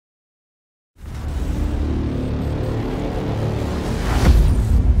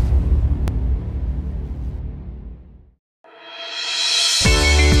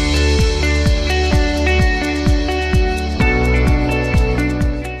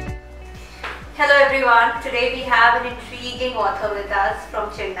everyone. Today we have an intriguing author with us from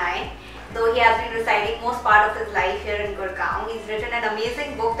Chennai. Though he has been residing most part of his life here in Gurgaon, he's written an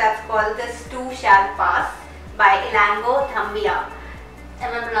amazing book that's called This Too Shall Pass by Elango Thambiah.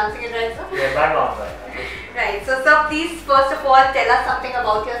 Am I pronouncing it right, sir? Yes, I'm not right. Right. So, sir, please first of all tell us something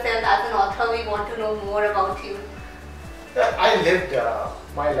about yourself as an author. We want to know more about you. I lived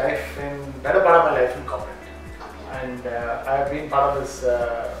my life better part of my life in corporate. And I have been part of this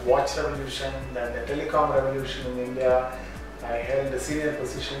watch revolution and the telecom revolution in India. I held senior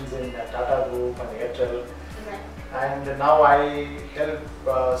positions in Tata Group and Airtel. And now I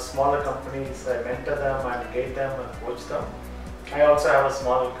help smaller companies. I mentor them and guide them and coach them. I also have a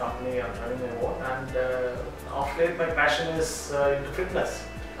small company. I'm running my own. And of late, my passion is into fitness.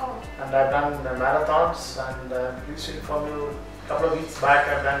 And I've done marathons. And I'm pleased to inform you, a couple of weeks back,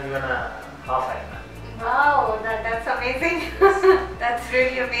 I've done even a half Ironman. Wow, that's amazing. That's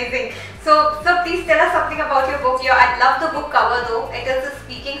really amazing. So please tell us something about your book. I love the book cover though. It is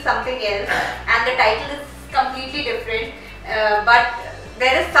speaking something else and the title is completely different. But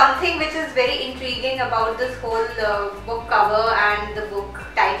there is something which is very intriguing about this whole book cover and the book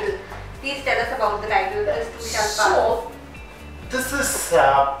title. Please tell us about the title, This Too Shall Pass. So,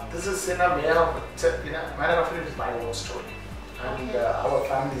 this is in a manner of it is my own story and our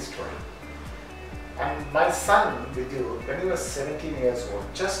family story. And my son, Vidyuth, when he was 17 years old,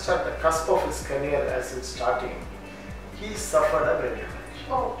 just at the cusp of his career as it's starting, he suffered a brain hemorrhage.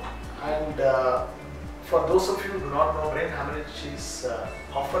 Oh. And for those of you who do not know, brain hemorrhage is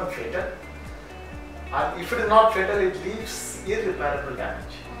often fatal. And if it is not fatal, it leaves irreparable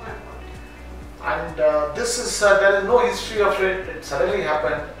damage. And this is, there is no history of it, it suddenly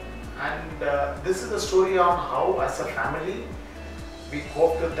happened. And this is a story on how, as a family, we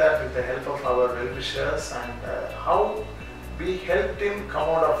coped with that with the help of our well-wishers and how we helped him come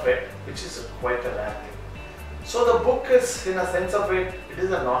out of it, which is quite a rare thing. So the book is, in a sense of it, it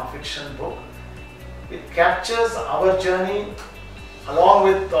is a non-fiction book. It captures our journey along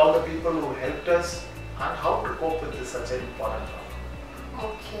with all the people who helped us and how to cope with such an important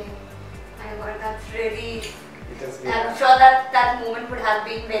problem. Okay. That's really... I'm sure that moment would have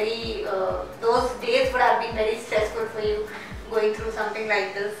been very, those days would have been very stressful for you. Going through something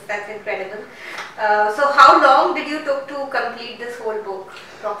like this, that's incredible. So how long did you took to complete this whole book,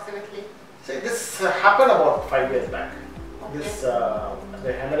 approximately? See, this happened about 5 years back. Okay. This,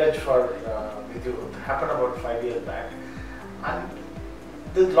 the hemorrhage for Vidyuth happened about 5 years back. And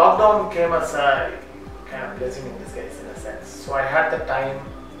the lockdown came as a kind of blessing in disguise in a sense. So I had the time,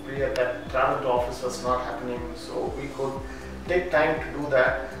 that travel to office was not happening, so we could take time to do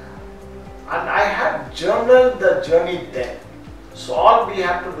that. And I had journaled the journey then. So all we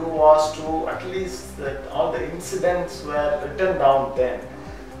had to do was to, at least all the incidents were written down then.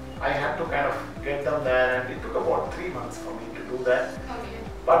 I had to kind of get them there and it took about 3 months for me to do that. Okay.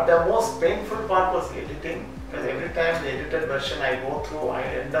 But the most painful part was editing, because every time the edited version I go through, I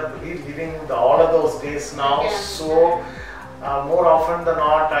end up reliving all of those days now. Yeah. So more often than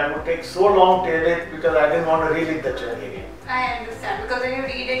not, I would take so long to edit because I didn't want to relive the journey again. I understand, because when you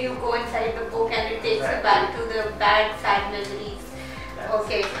read it, you go inside the book and it takes you back to the bad, sad memories.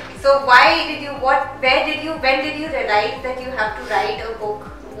 Okay, so when did you realize that you have to write a book?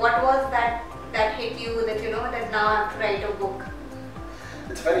 What was that hit you that that now I have to write a book?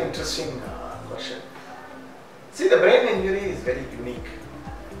 It's a very interesting question. See, the brain injury is very unique.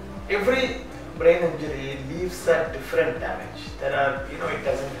 Every brain injury leaves a different damage. There are, it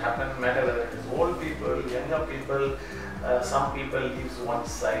doesn't happen matter whether it is old people, younger people. Some people leaves one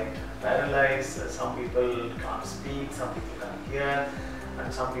side paralyzed, some people can't speak, some people can't hear,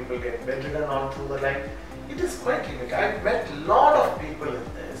 and some people get bedridden all through the life. It is quite unique. I've met a lot of people in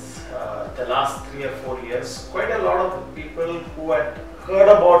this the last 3 or 4 years. Quite a lot of people who had heard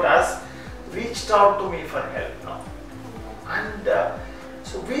about us reached out to me for help now. And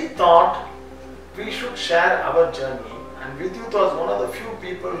so we thought we should share our journey, and Vidyuth was one of the few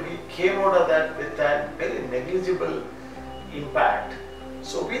people who came out of that with that very negligible impact.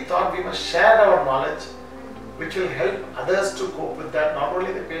 So we thought we must share our knowledge, which will help others to cope with that, not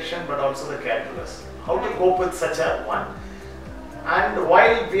only the patient but also the caregivers. How to cope with such a one. And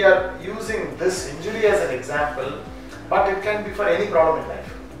while we are using this injury as an example, but it can be for any problem in life.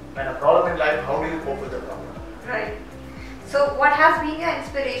 When a problem in life, how do you cope with the problem? Right. So what has been your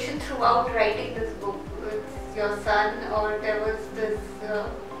inspiration throughout writing this book? With your son, or there was this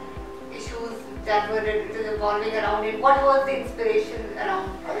issues that were revolving around it? What was the inspiration around?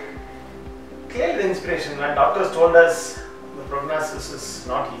 Clearly the inspiration, when doctors told us the prognosis is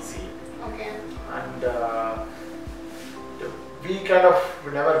not easy. Okay. And we kind of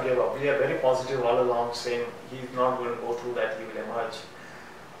never gave up. We are very positive all along, saying he's not going to go through that, he will emerge.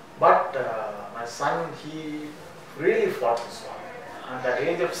 But my son, he really fought this one. And at the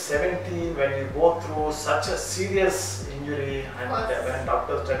age of 17, when you go through such a serious injury, and when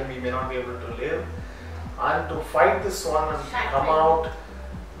doctors tell him he may not be able to live, and to fight this one and come out,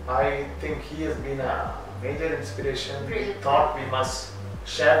 I think he has been a major inspiration. We thought we must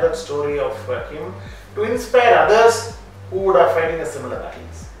share that story of him to inspire others who would are fighting a similar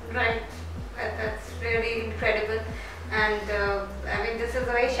battles. Right, that's really incredible. And I mean, this is a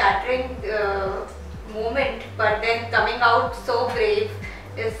very shattering moment, but then coming out so brave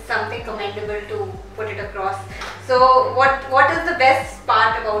is something commendable, to put it across. So what is the best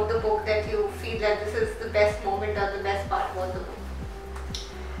part about the book that you feel that this is the best moment or the best part about the book?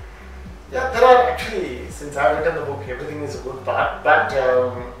 Yeah, there are actually, since I've written the book, everything is a good part, but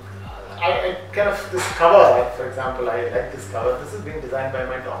I kind of, this cover, for example, I like this cover. This is being designed by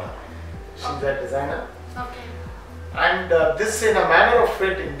my daughter. She's a designer. Okay. And this, in a manner of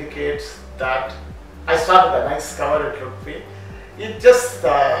it, indicates that I started a nice cover it looked be. It just,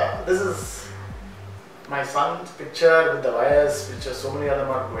 this is my son's picture with the wires, which are so many of them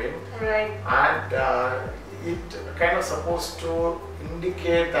are going. Right. And it kind of supposed to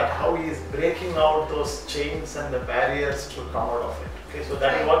indicate that how he is breaking out those chains and the barriers to come out of it. Okay, so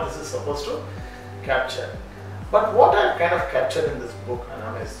that is what this is supposed to capture. But what I kind of captured in this book,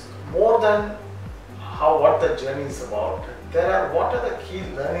 Anam, is more than what the journey is about. There are what are the key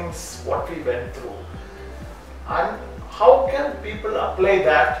learnings, what we went through, and how can people apply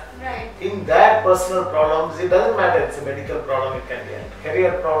that in their personal problems. It doesn't matter, it's a medical problem, it can be a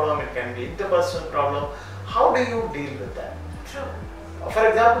career problem, it can be interpersonal problem. How do you deal with that? True. For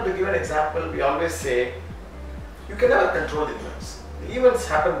example, to give an example, we always say you can never control the events. The events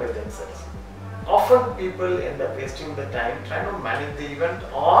happen by themselves. Often people end up wasting the time trying to manage the event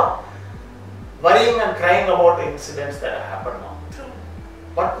or worrying and crying about the incidents that have happened now. True.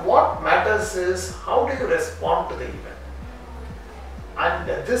 But what matters is how do you respond to the event? And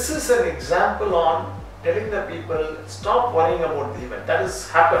this is an example on telling the people, stop worrying about the event. That has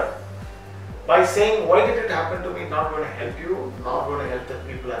happened. By saying, why did it happen to me? Not going to help you, not going to help the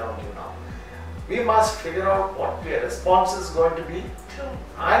people around you now. We must figure out what your response is going to be. True.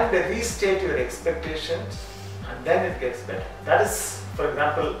 And restate your expectations, and then it gets better. That is, for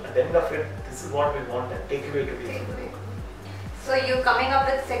example, at the end of it, this is what we want the takeaway to be from the book. So you're coming up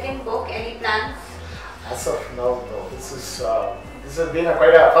with second book, any plans? As of now, no. This has been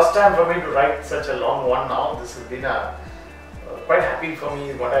quite a first time for me to write such a long one now. This has been quite happy for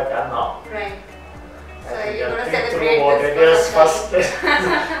me what I've done now. Right. So you're going to celebrate this first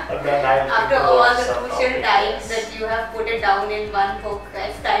and then after all the crucial times that you have put it down in one book,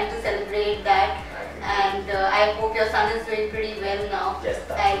 it's time to celebrate that. And I hope your son is doing pretty well now. Yes,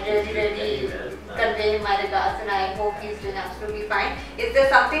 I really convey him my regards, and I hope he's doing absolutely fine. Is there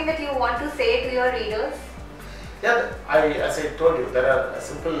something that you want to say to your readers? Yeah, as I told you, there are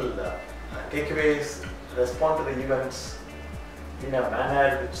simple takeaways. Respond to the events in a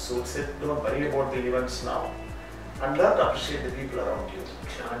manner which suits it. Don't worry about the events now, and learn to appreciate the people around you.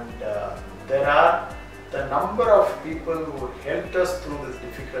 And there are the number of people who helped us through this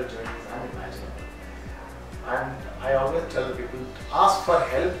difficult journey is unimaginable. And I always tell people, ask for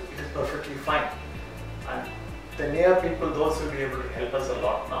help, it is perfectly fine. And the near people, those will be able to help us a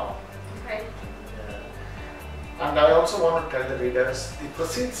lot now. Right. And I also want to tell the readers, the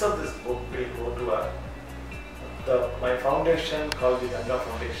proceeds of this book will go to my foundation called the Ganga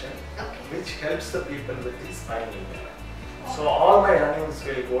Foundation, which helps the people with the spinal injury. So all my earnings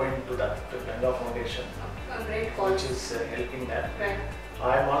will go into that Ganga Foundation, which is helping that. Right.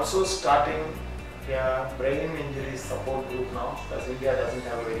 I am also starting a brain injury support group now, because India doesn't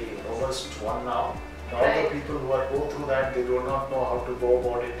have a very robust one now. All the people who go through that, they do not know how to go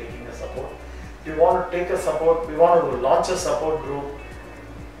about it, taking a support. We want to take a support, we want to launch a support group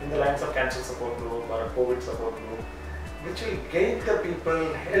in the lines of cancer support group or a COVID support group, which will guide the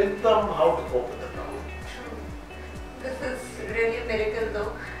people, help them how to cope with the problem. This is really a miracle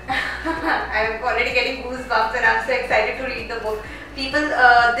though. I'm already getting goosebumps and I'm so excited to read the book. People,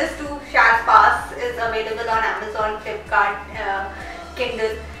 this too shall pass is available on Amazon, Flipkart,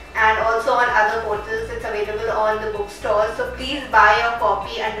 Kindle, and also on other portals. It's available on the bookstores. So please buy your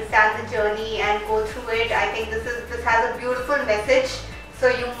copy, understand the journey and go through it. I think this has a beautiful message. So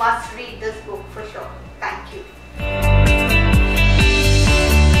you must read this book for sure. Thank you.